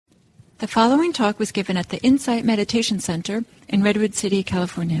The following talk was given at the Insight Meditation Center in Redwood City,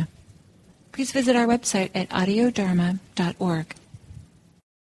 California. Please visit our website at audiodharma.org.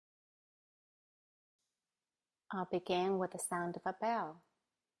 I'll begin with the sound of a bell.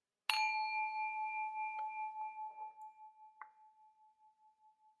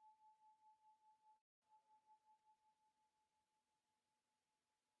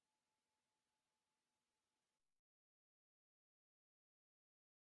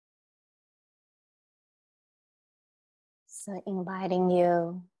 So inviting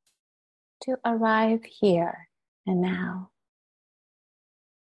you to arrive here and now.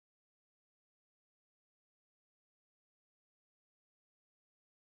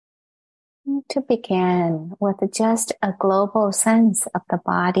 And to begin with just a global sense of the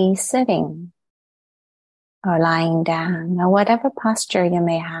body sitting or lying down or whatever posture you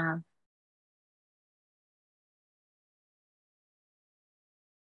may have.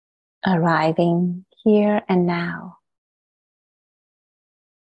 Arriving here and now.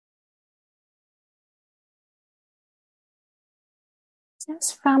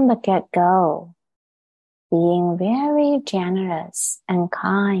 Just from the get-go, being very generous and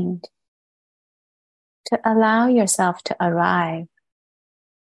kind to allow yourself to arrive.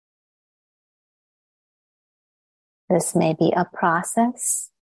 This may be a process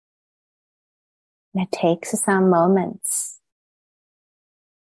that takes some moments,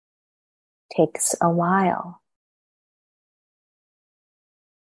 takes a while.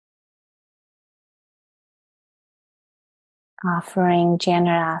 Offering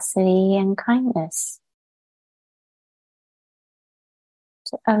generosity and kindness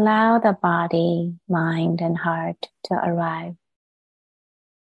to allow the body, mind, and heart to arrive.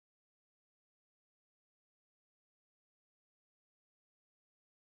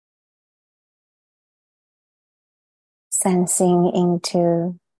 Sensing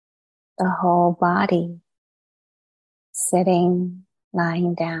into the whole body, sitting,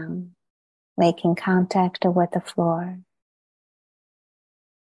 lying down, making contact with the floor.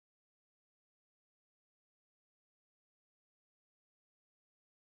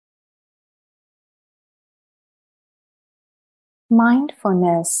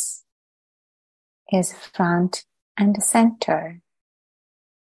 Mindfulness is front and center.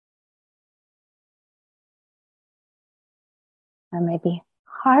 And maybe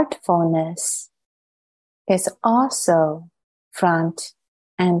heartfulness is also front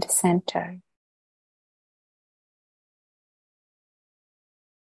and center.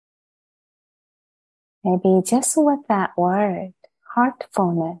 Maybe just with that word,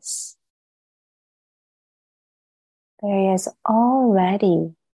 heartfulness, there is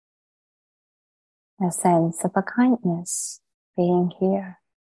already a sense of a kindness being here,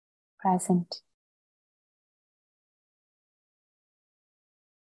 present.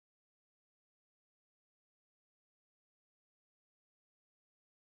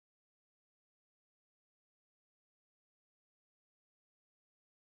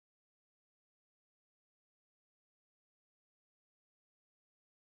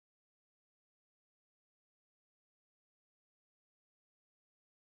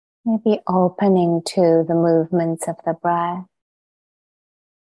 Maybe opening to the movements of the breath,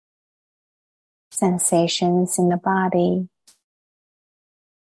 sensations in the body,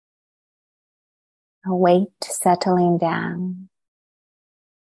 a weight settling down.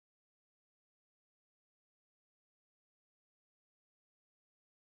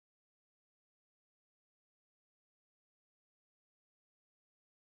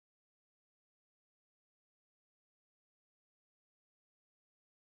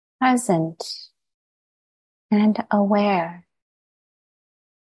 Present and aware.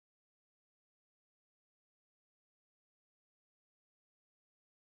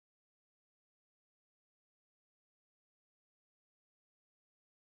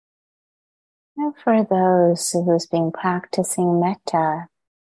 And for those who's been practicing Metta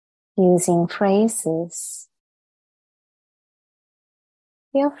using phrases,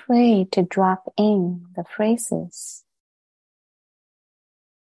 feel free to drop in the phrases.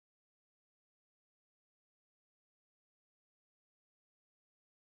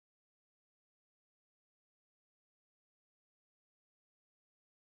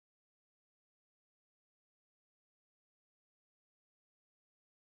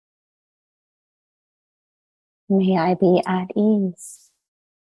 May I be at ease.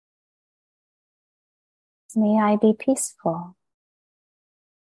 May I be peaceful.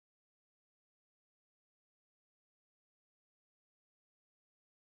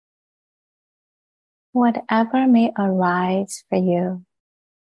 Whatever may arise for you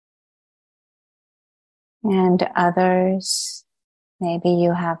and others Maybe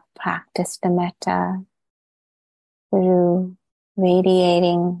you have practiced the metta through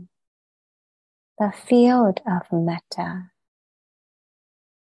radiating the field of metta.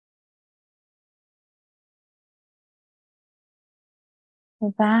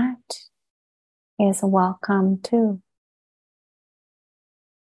 That is welcome too.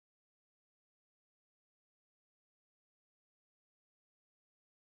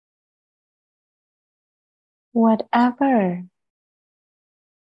 Whatever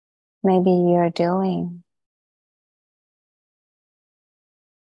maybe you're doing,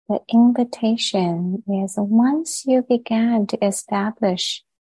 the invitation is once you began to establish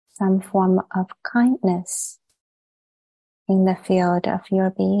some form of kindness in the field of your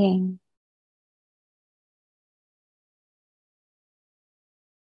being,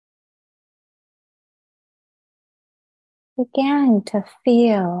 begin to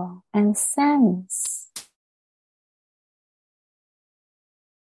feel and sense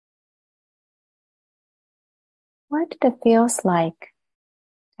what it feels like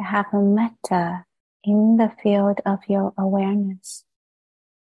to have a metta in the field of your awareness.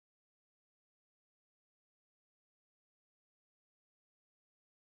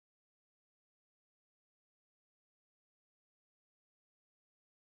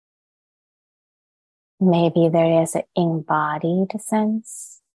 Maybe there is an embodied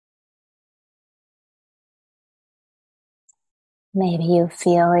sense. Maybe you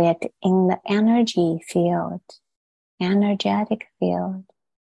feel it in the energy field, energetic field.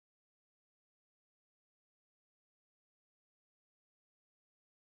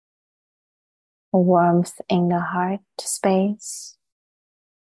 A warmth in the heart space.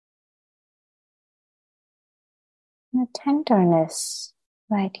 And a tenderness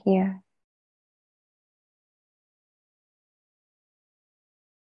right here.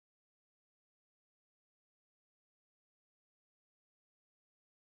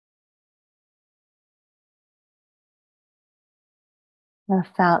 The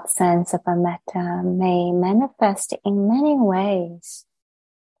felt sense of a metta may manifest in many ways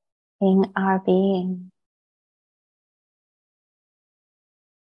in our being.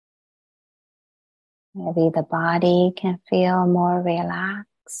 Maybe the body can feel more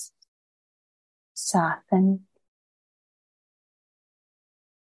relaxed, softened.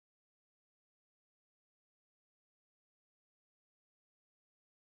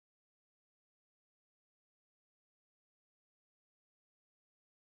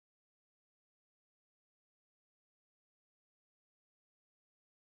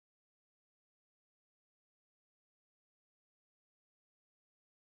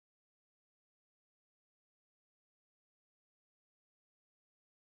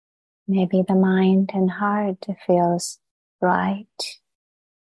 Maybe the mind and heart feels bright,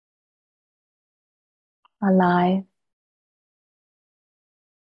 alive.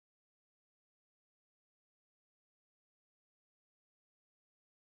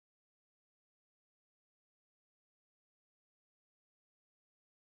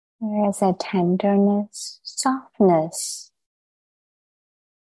 There is a tenderness, softness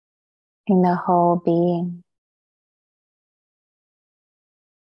in the whole being.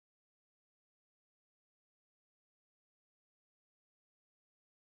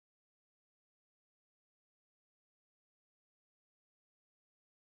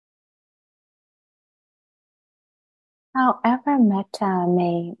 However metta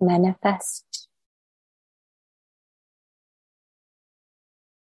may manifest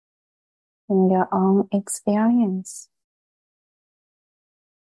in your own experience,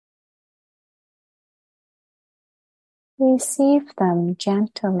 receive them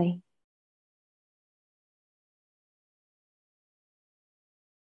gently.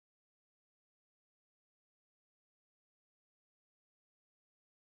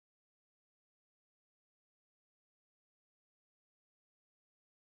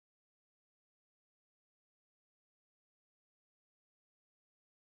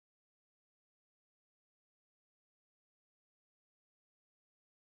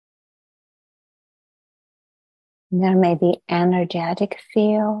 There may be energetic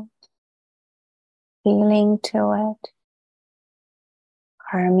feeling to it,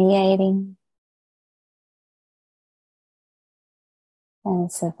 permeating,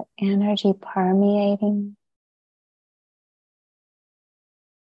 sense of energy permeating.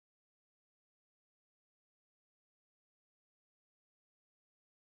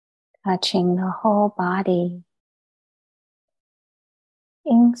 Touching the whole body,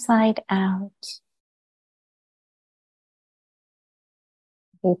 inside out,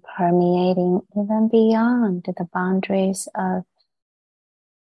 be permeating even beyond the boundaries of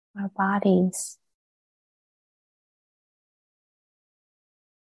our bodies.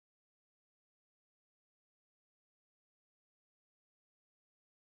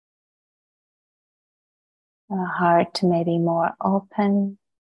 The heart may be more open.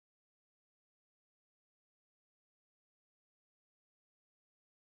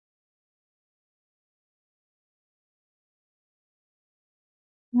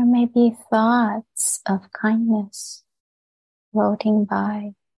 There may be thoughts of kindness floating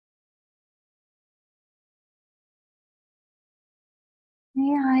by.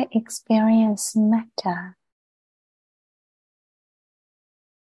 May I experience metta.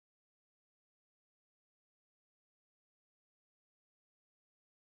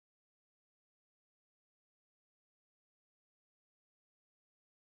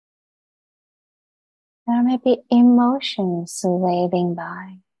 There may be emotions waving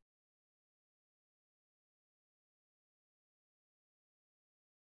by.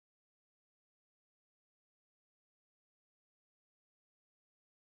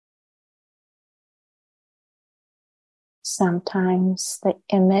 Sometimes the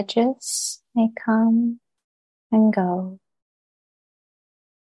images may come and go.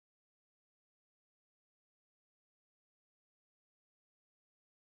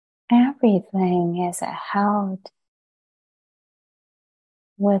 Everything is held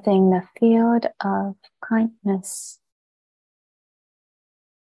within the field of kindness.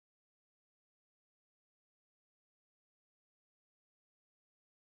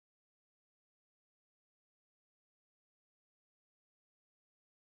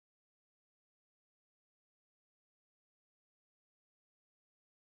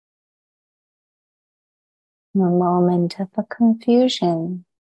 A moment of a confusion.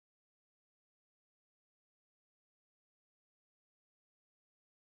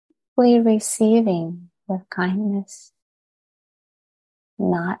 We receiving with kindness,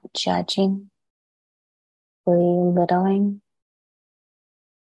 not judging, belittling,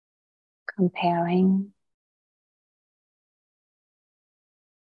 comparing,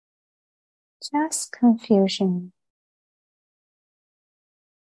 just confusion.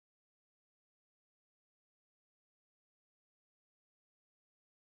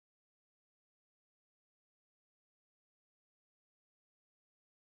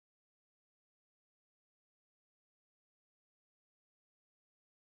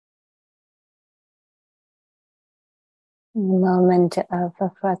 A moment of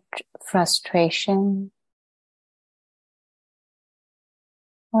a frustration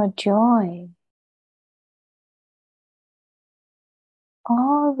or joy,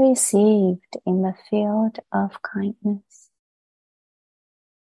 all received in the field of kindness.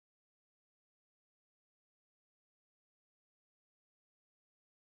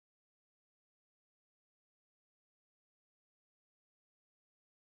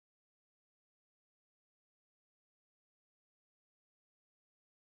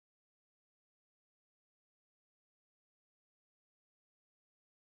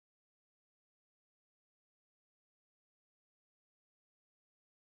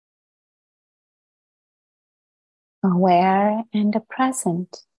 Aware and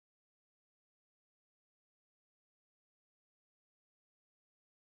present.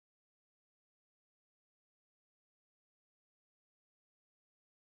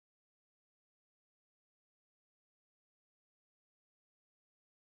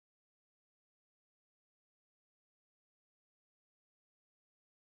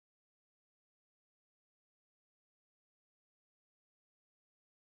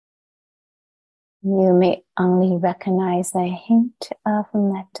 You may only recognize a hint of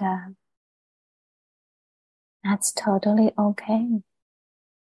metta. That's totally okay.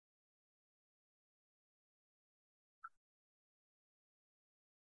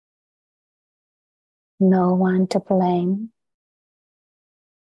 No one to blame.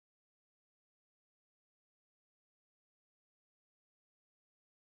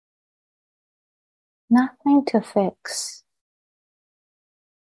 Nothing to fix.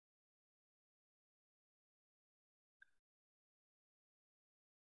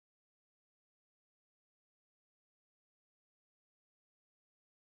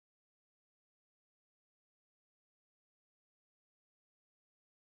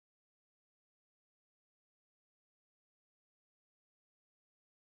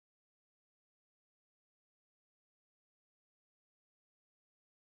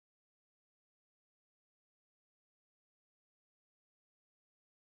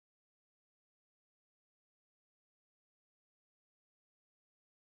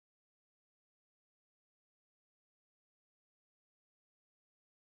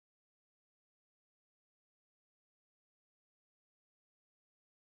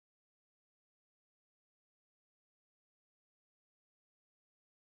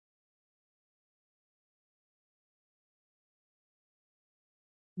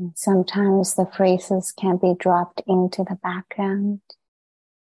 And sometimes the phrases can be dropped into the background.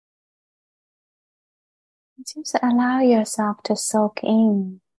 Just allow yourself to soak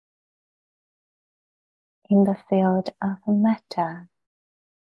in the field of metta.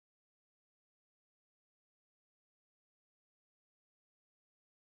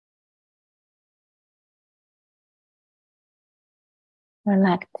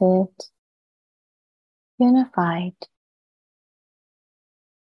 Collected, unified.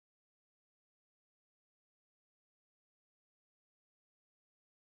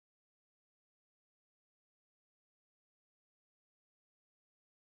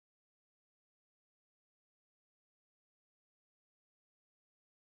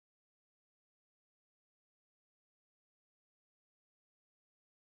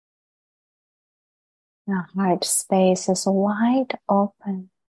 The heart space is wide open.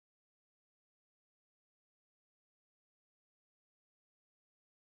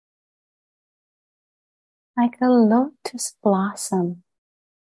 Like a lotus blossom,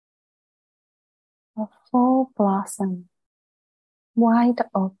 a full blossom, wide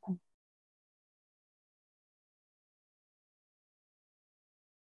open.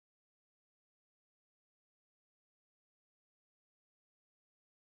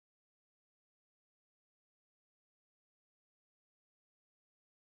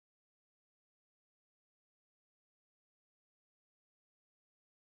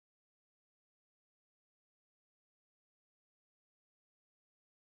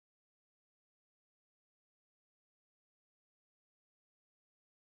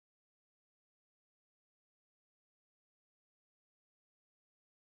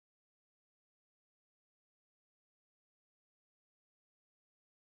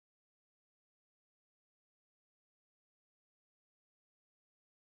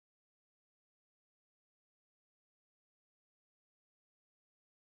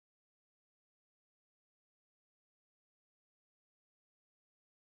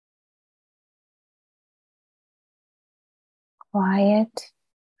 Quiet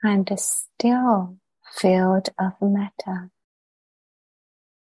and still field of metta.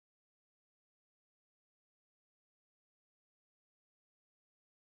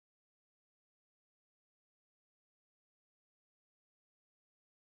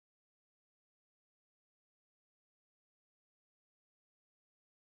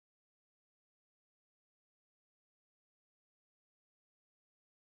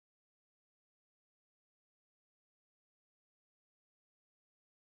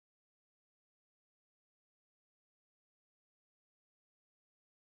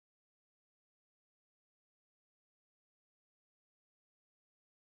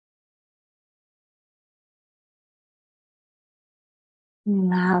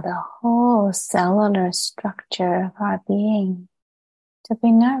 Allow the whole cellular structure of our being to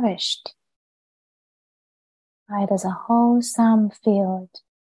be nourished by this wholesome field.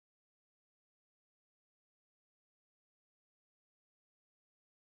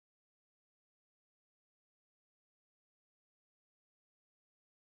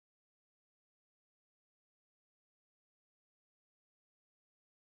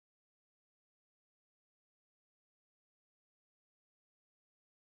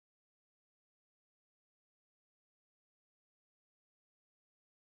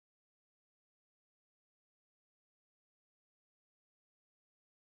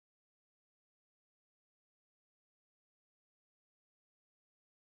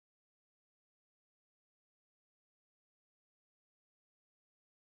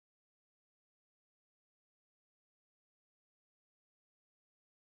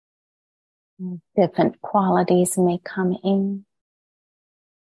 Different qualities may come in.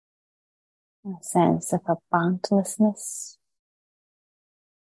 A sense of a boundlessness,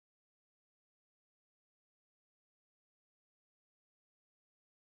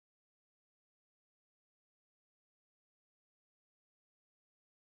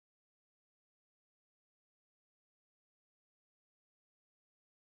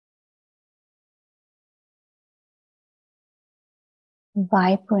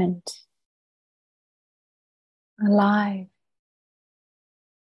 vibrant, alive.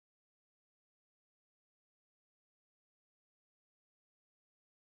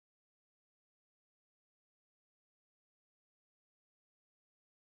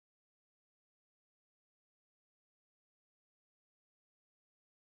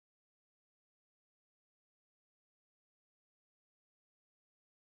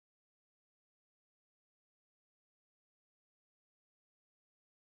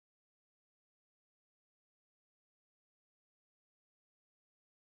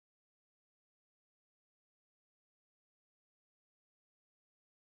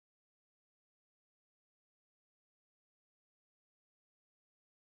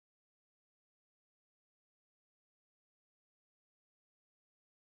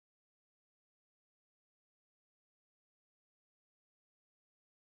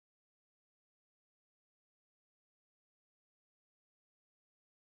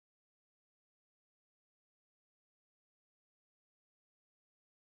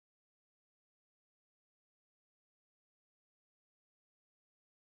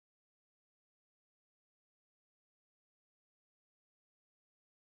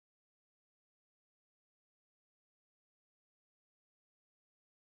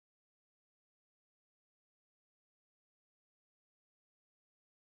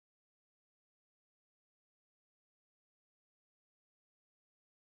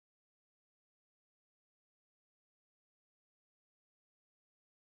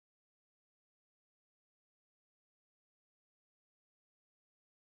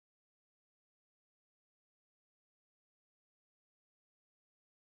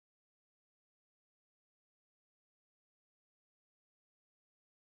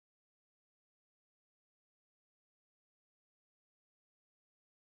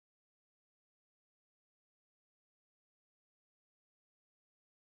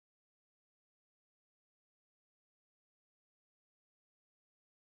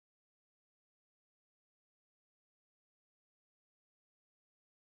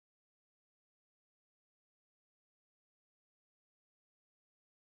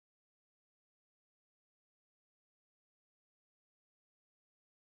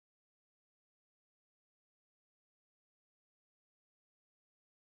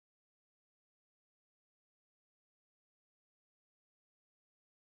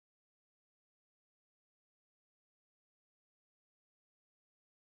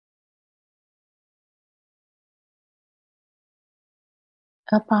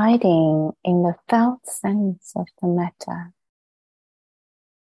 abiding in the felt sense of the metta.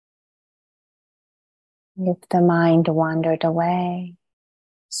 If the mind wandered away,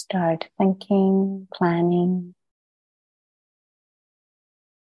 start thinking, planning,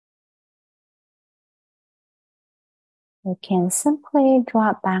 you can simply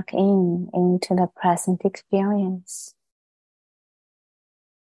drop back into the present experience.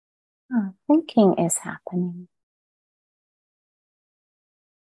 Thinking is happening.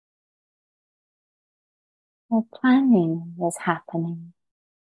 The planning is happening.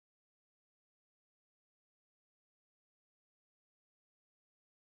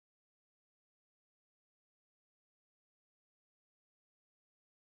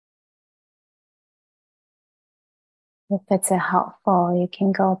 If it's helpful, you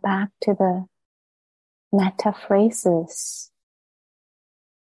can go back to the metta phrases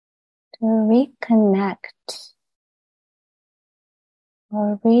to reconnect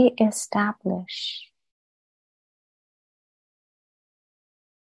or re-establish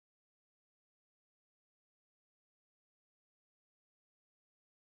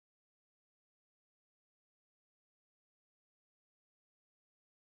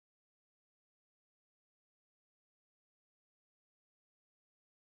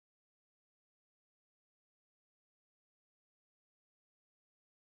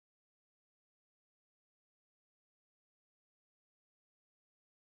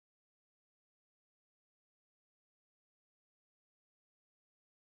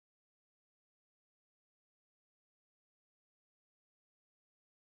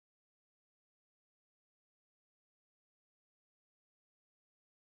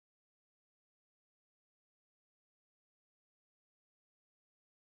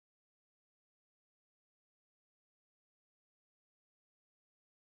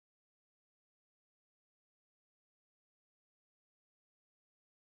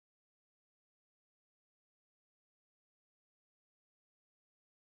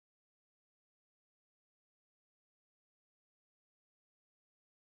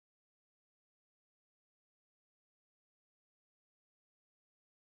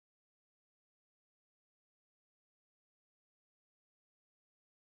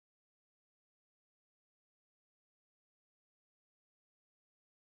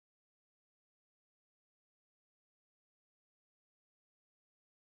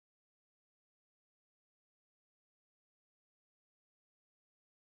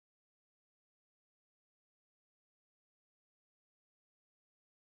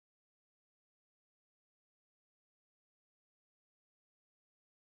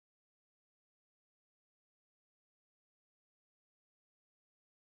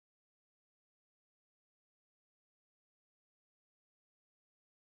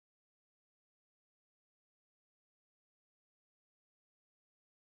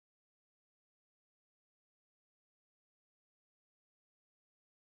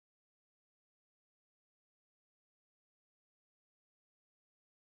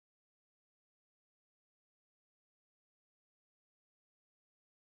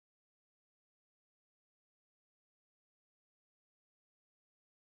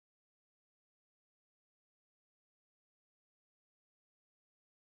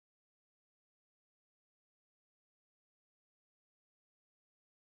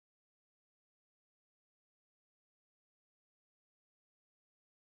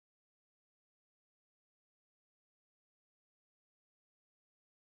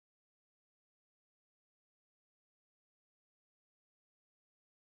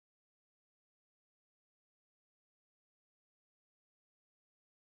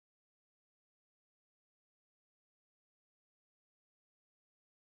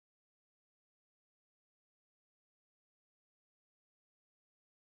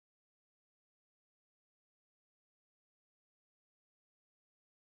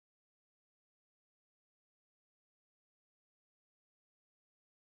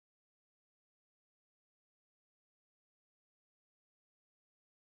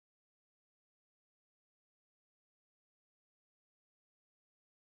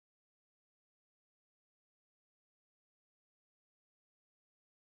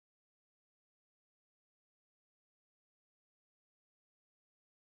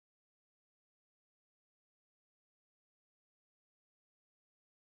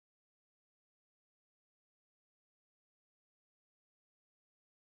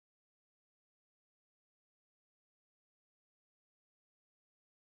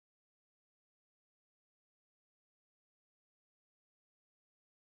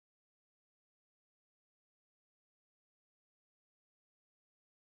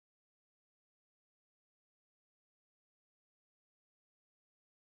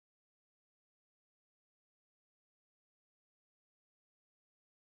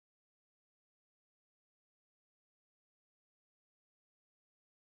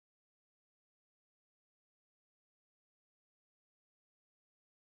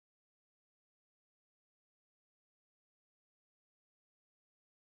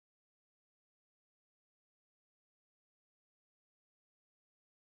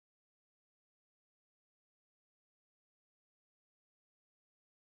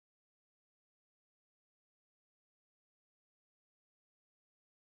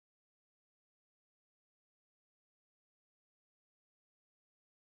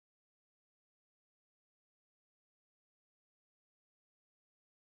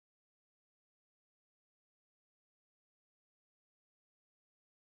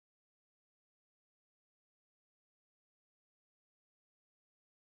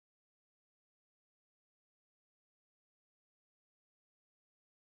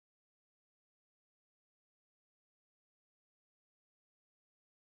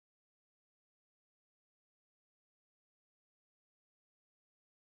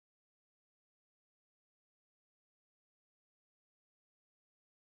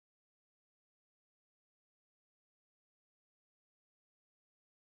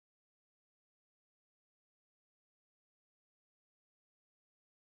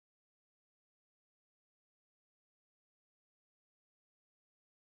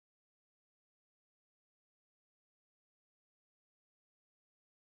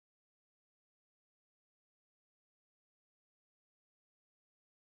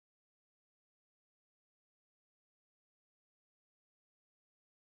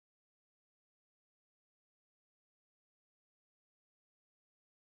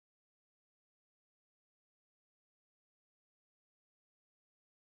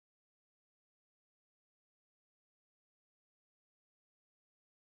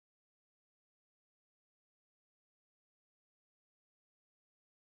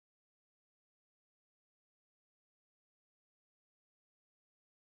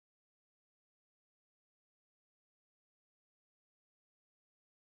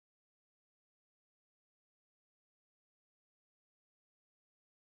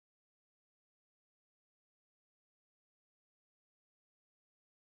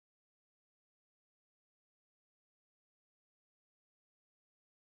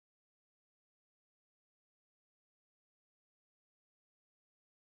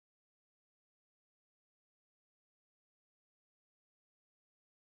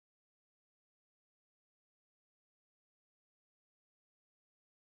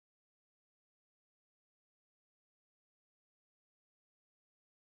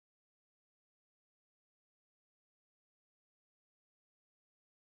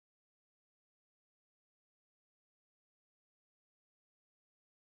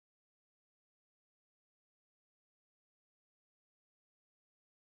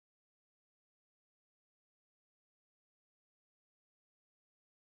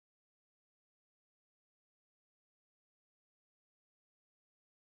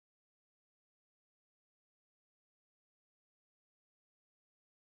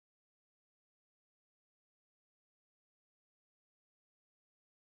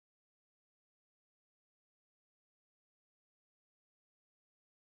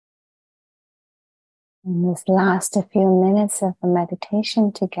In this last few minutes of the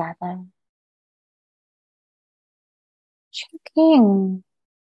meditation together, check in.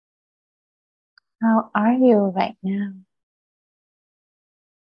 How are you right now?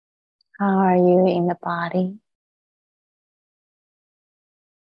 How are you in the body?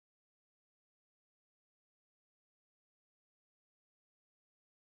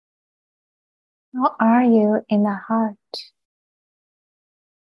 How are you in the heart?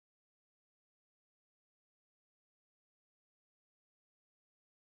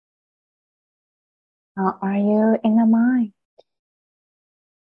 How are you in the mind?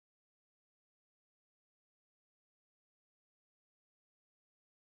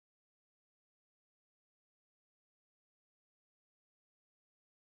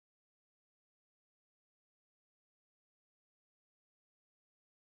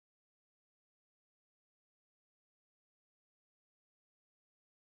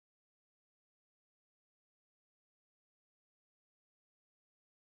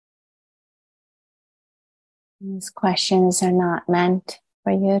 These questions are not meant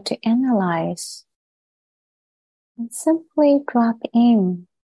for you to analyze. And simply drop in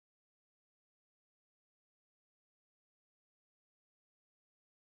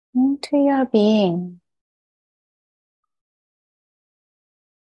into your being.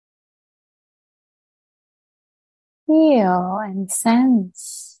 Feel and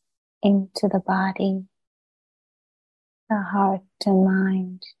sense into the body, the heart and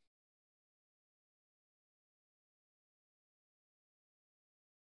mind.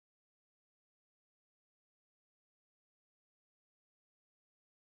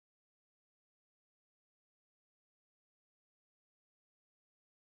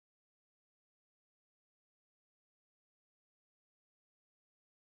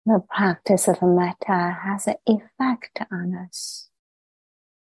 The practice of metta has an effect on us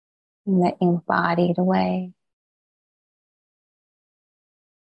in the embodied way,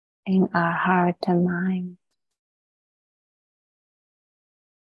 in our heart and mind.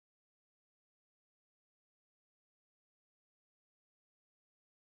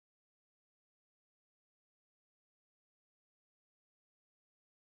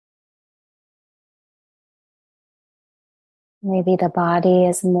 Maybe the body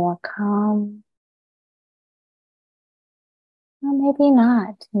is more calm, or maybe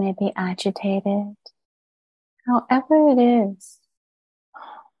not, maybe agitated. However it is,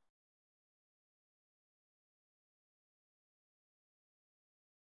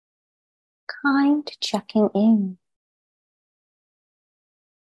 kind checking in.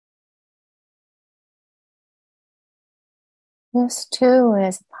 This too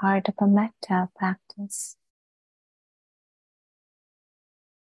is part of a metta practice.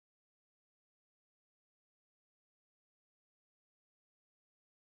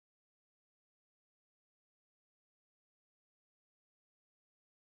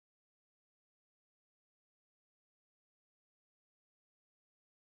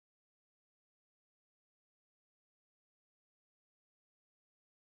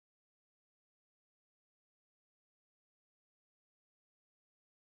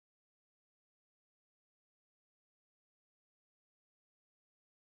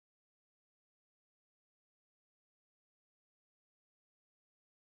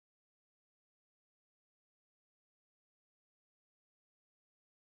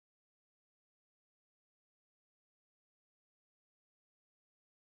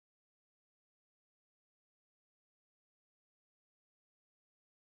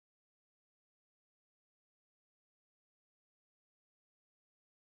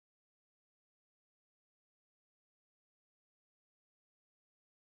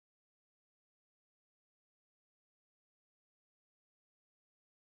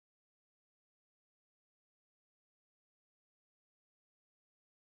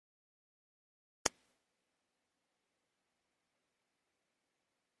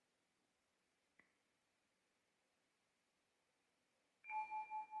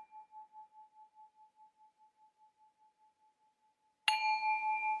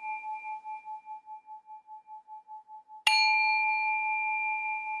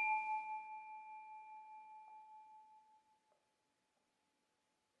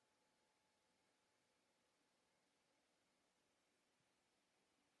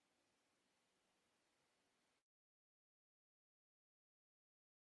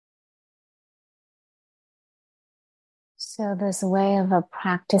 So this way of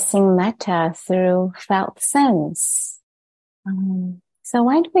practicing metta through felt sense. So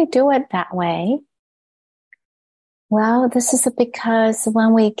why do we do it that way? Well, this is because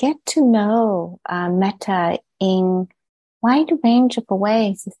when we get to know metta in wide range of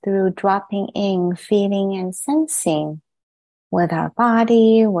ways through dropping in, feeling and sensing with our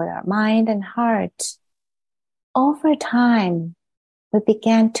body, with our mind and heart. Over time, we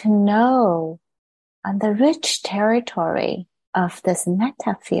began to know on the rich territory of this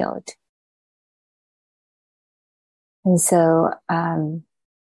metta field. And so, the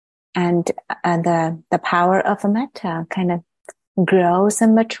power of metta kind of grows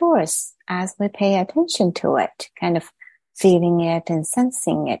and matures as we pay attention to it, kind of feeling it and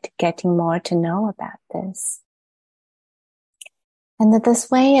sensing it, getting more to know about this. And that this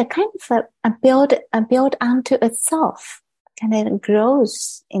way, it kind of build onto itself, and it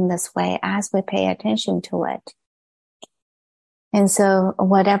grows in this way as we pay attention to it. And so,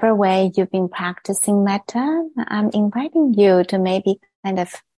 whatever way you've been practicing metta, I'm inviting you to maybe kind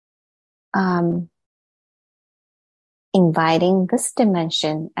of inviting this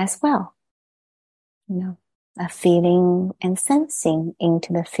dimension as well. A feeling and sensing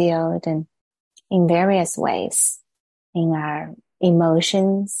into the field and in various ways, in our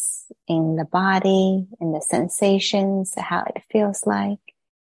emotions, in the body, in the sensations, how it feels like,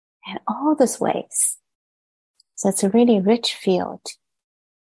 and all those ways. So it's a really rich field.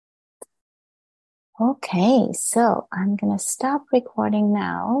 Okay, so I'm going to stop recording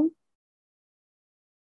now.